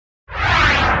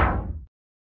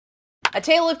A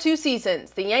tale of two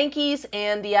seasons, the Yankees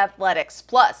and the Athletics.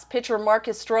 Plus, pitcher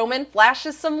Marcus Stroman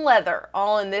flashes some leather,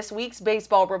 all in this week's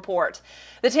baseball report.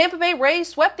 The Tampa Bay Rays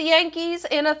swept the Yankees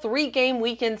in a 3-game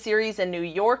weekend series in New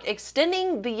York,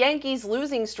 extending the Yankees'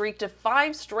 losing streak to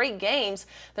 5 straight games.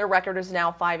 Their record is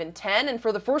now 5-10, and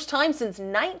for the first time since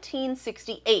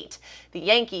 1968, the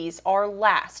Yankees are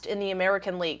last in the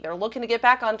American League. They're looking to get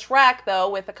back on track, though,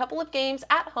 with a couple of games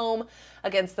at home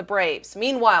against the Braves.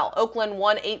 Meanwhile, Oakland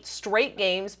won 8 straight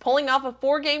games, pulling off a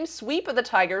 4-game sweep of the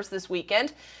Tigers this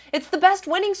weekend. It's the best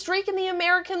winning streak in the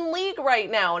American League right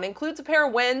now and includes a pair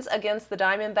of wins against the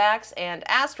Diamondbacks and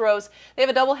Astros. They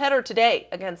have a doubleheader today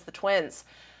against the Twins.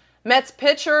 Mets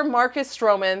pitcher Marcus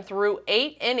Stroman threw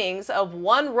 8 innings of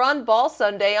 1-run ball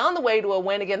Sunday on the way to a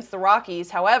win against the Rockies.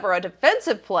 However, a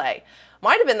defensive play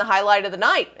might have been the highlight of the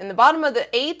night. In the bottom of the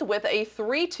 8th, with a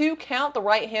 3-2 count, the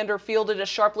right-hander fielded a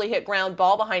sharply hit ground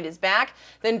ball behind his back,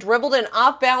 then dribbled an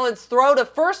off-balance throw to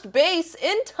first base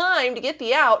in time to get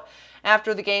the out.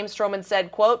 After the game, Stroman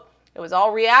said, quote, "It was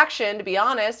all reaction, to be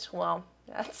honest." Well,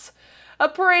 that's a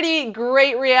pretty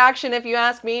great reaction if you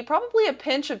ask me. Probably a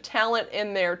pinch of talent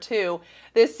in there too.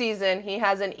 This season, he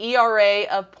has an ERA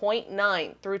of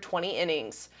 .9 through 20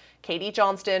 innings. Katie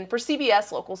Johnston for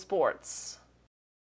CBS Local Sports.